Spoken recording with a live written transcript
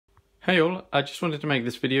Hey all, I just wanted to make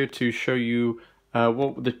this video to show you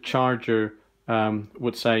what the charger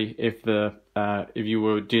would say if you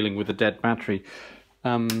were dealing with a dead battery.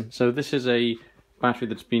 So this is a battery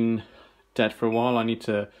that's been dead for a while. I need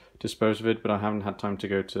to dispose of it, but I haven't had time to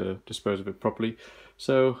go to dispose of it properly.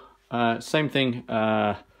 So same thing,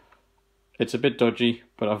 it's a bit dodgy,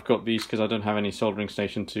 but I've got these because I don't have any soldering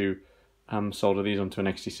station to solder these onto an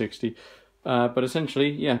XT60. But essentially,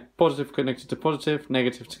 yeah, positive connected to positive,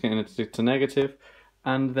 negative connected to negative,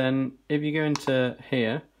 and then if you go into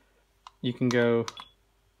here, you can go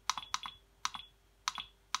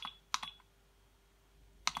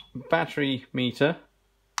battery meter,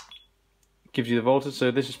 gives you the voltage, so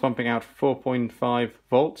this is pumping out 4.5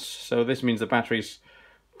 volts, so this means the battery's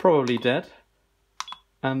probably dead.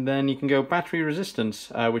 And then you can go battery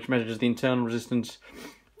resistance, which measures the internal resistance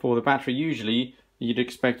for the battery. Usually you'd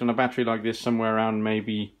expect on a battery like this somewhere around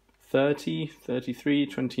maybe 30, 33,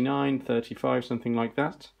 29, 35, something like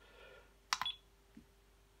that.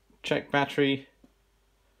 Check battery,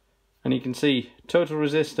 and you can see total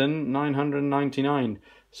resistance 999.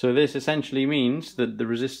 So this essentially means that the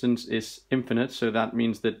resistance is infinite, so that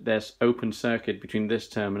means that there's open circuit between this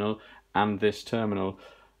terminal and this terminal.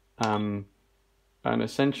 And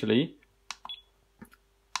essentially,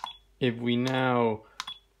 if we now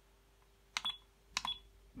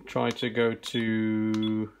try to go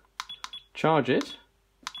to charge it,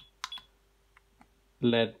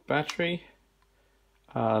 lead battery,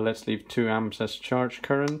 let's leave 2 amps as charge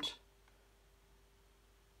current,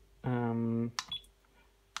 and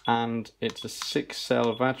it's a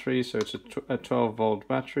 6-cell battery, so it's a 12-volt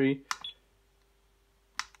battery,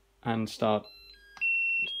 and start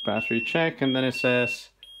battery check, and then it says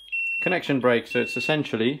connection break, so it's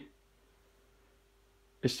essentially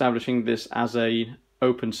establishing this as a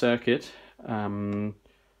open circuit. So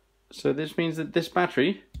this means that this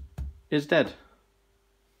battery is dead.